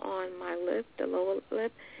blister on my lip, the lower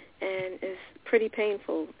lip, and it's pretty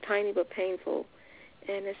painful, tiny but painful,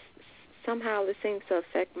 and it seems to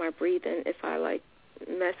affect my breathing if I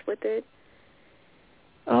mess with it.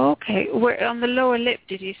 Okay. Where on the lower lip,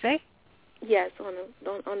 did you say? Yes, on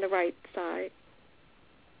the right side.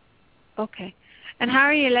 Okay. And how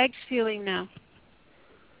are your legs feeling now?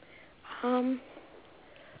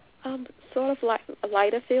 Sort of like a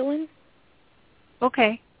lighter feeling.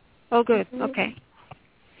 Okay. Oh, good. Mm-hmm. Okay.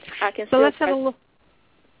 I can. So let's have a look.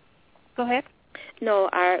 Go ahead. No,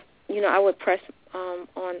 I would press on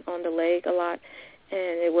the leg a lot,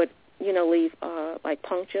 and it would leave like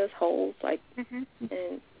punctures, holes, and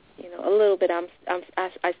a little bit.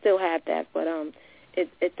 I still have that, but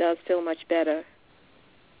it does feel much better.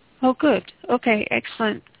 Oh, good. Okay,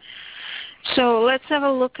 excellent. So let's have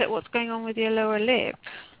a look at what's going on with your lower lip.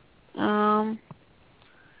 Kind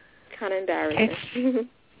of embarrassing.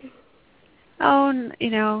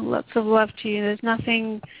 Lots of love to you. There's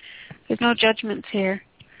no judgments here.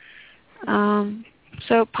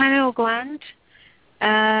 So pineal gland.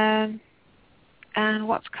 And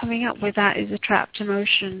what's coming up with that is a trapped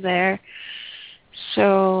emotion there.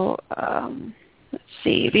 So let's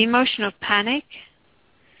see, the emotion of panic,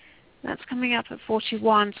 that's coming up at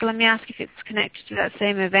 41. So let me ask if it's connected to that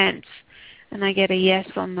same event, and I get a yes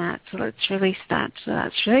on that. So let's release that. So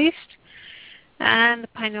that's released. And the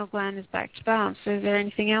pineal gland is back to balance. So is there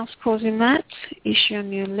anything else causing that issue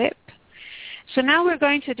on your lip? So now we're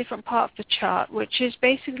going to a different part of the chart, which is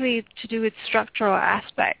basically to do with structural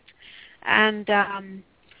aspect. And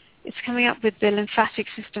it's coming up with the lymphatic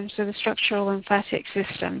system, so the structural lymphatic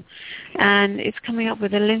system. And it's coming up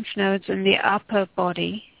with the lymph nodes in the upper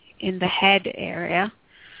body in the head area,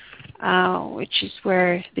 which is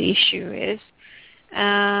where the issue is.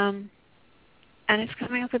 And it's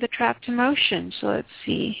coming up with a trapped emotion. So let's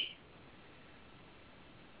see.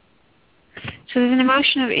 So there's an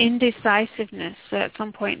emotion of indecisiveness, so at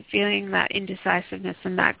some point feeling that indecisiveness,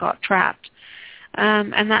 and that got trapped.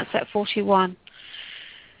 And that's at 41.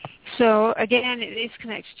 So again, it is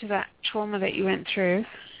connected to that trauma that you went through,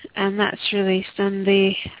 and that's released. And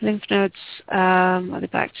the lymph nodes are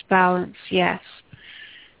back to balance, yes.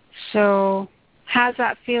 So how's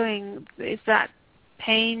that feeling? Is that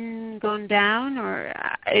pain gone down, or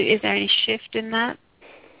is there any shift in that?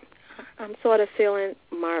 I'm sort of feeling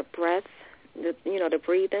my breath, the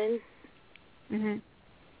breathing. Mm-hmm.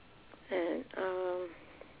 And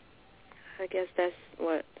I guess that's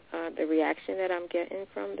what the reaction that I'm getting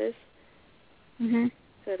from this. Mm-hmm.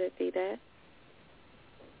 Could it be that?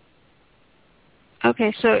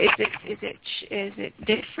 Okay, so is it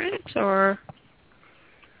different or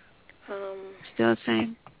still the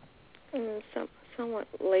same? Somewhat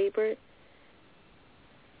labored.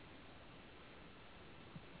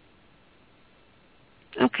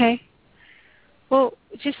 Okay. Well,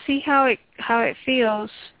 just see how it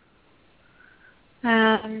feels.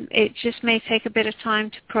 It just may take a bit of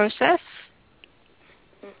time to process.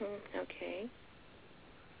 Okay.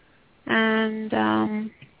 And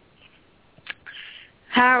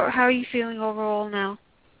how are you feeling overall now?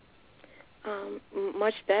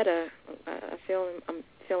 Much better. I'm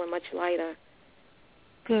feeling much lighter.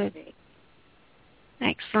 Good.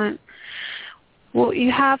 Excellent. Well,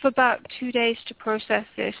 you have about 2 days to process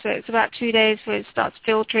this, so it's about 2 days where it starts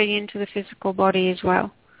filtering into the physical body as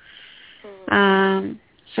well.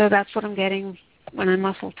 So that's what I'm getting when I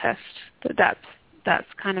muscle test. That's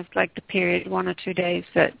kind of like the period, 1 or 2 days,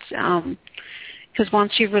 that because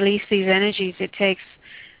once you release these energies, it takes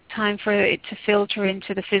time for it to filter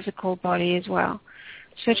into the physical body as well.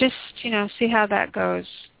 So just, see how that goes.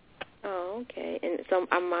 Oh, okay. And so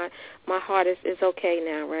my heart is okay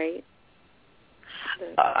now, right?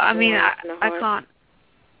 I can't.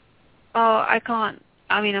 I can't.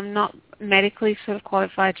 I mean, I'm not medically sort of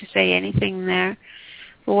qualified to say anything there.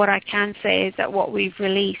 But what I can say is that what we've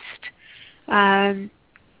released,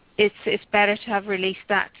 it's better to have released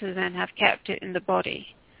that than have kept it in the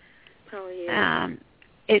body. Oh yeah.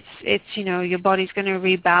 It's your body's going to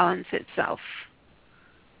rebalance itself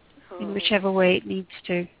in whichever way it needs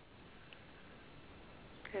to.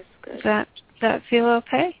 That's good. Does that feel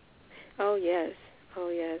okay? Oh yes.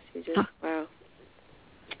 You just wow.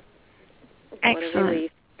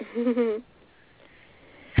 Excellent.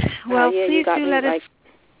 Well, please do let us.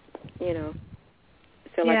 Feel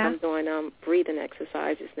like I'm doing breathing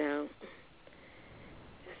exercises now.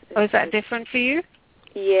 Is that different for you?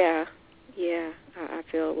 Yeah. I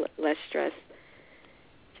feel less stressed.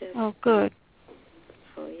 Good.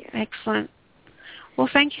 Oh yeah. Excellent. Well,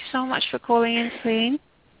 thank you so much for calling in, Celine.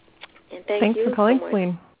 And Thanks for calling,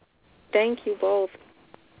 Celine. Thank you both.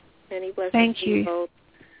 Many blessings. Thank you. Both.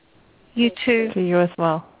 You too. To you as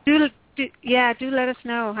well. Do let us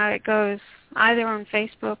know how it goes, either on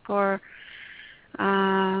Facebook or the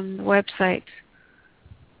website.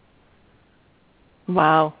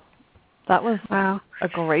 Wow. That was a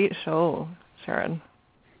great show, Charan.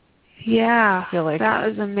 Yeah, I feel like that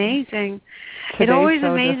was amazing. Today's it always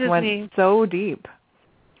show amazes just went me. So deep.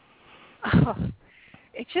 Oh,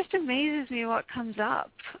 it just amazes me what comes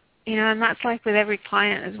up, and that's like with every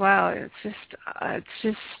client as well. I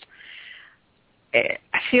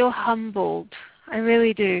feel humbled. I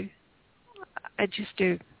really do. I just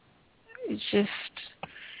do. It's just,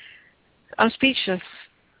 I'm speechless.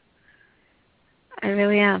 I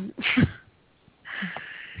really am.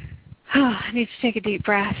 I need to take a deep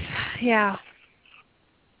breath. Yeah.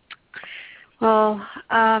 Well,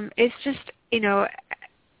 it's just,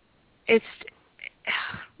 it's,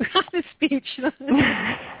 I'm speechless.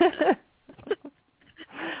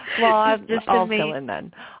 Well, I'll fill in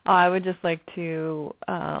then. I would just like to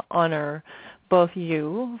honor both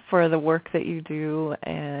you for the work that you do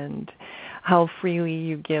and how freely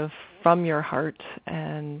you give from your heart,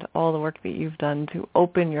 and all the work that you've done to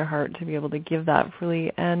open your heart to be able to give that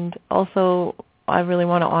freely. And also, I really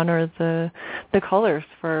want to honor the callers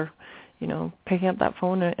for, picking up that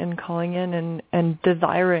phone and calling in and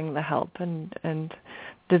desiring the help and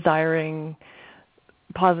desiring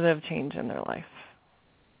positive change in their life.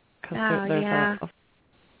 Because there's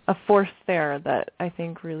a force there that I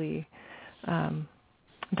think really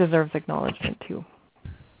deserves acknowledgement too.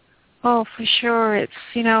 Oh, for sure. It's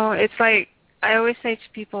it's like I always say to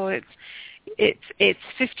people, it's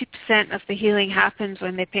 50% of the healing happens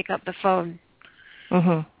when they pick up the phone.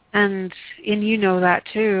 Mm-hmm. And you know that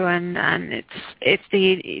too. And it's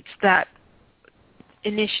that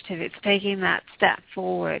initiative. It's taking that step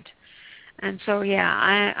forward. And so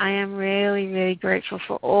I am really, really grateful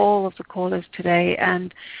for all of the callers today.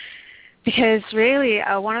 And because really,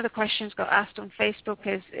 one of the questions got asked on Facebook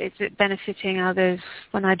is it benefiting others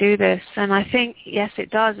when I do this? And I think, yes,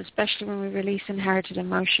 it does, especially when we release inherited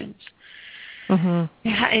emotions. Mm-hmm.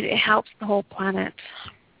 It helps the whole planet.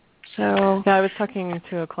 So I was talking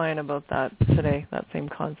to a client about that today, that same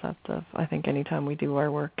concept of, I think anytime we do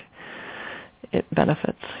our work, it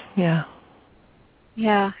benefits. Yeah.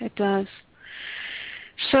 Yeah, it does.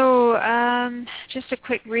 So just a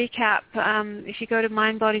quick recap. If you go to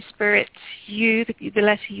mindbodyspiritu, the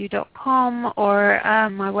letter U.com, or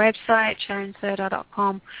my website,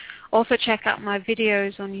 charansurdhar.com. Also check out my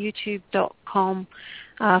videos on youtube.com.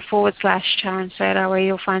 /Charan Surdhar, where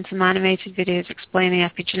you'll find some animated videos explaining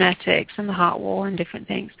epigenetics and the heart wall and different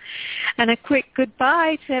things. And a quick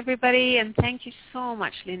goodbye to everybody, and thank you so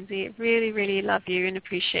much, Lindsay. I really, really love you and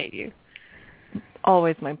appreciate you.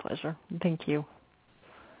 Always my pleasure. Thank you.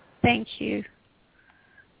 Thank you.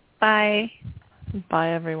 Bye.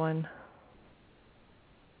 Bye, everyone.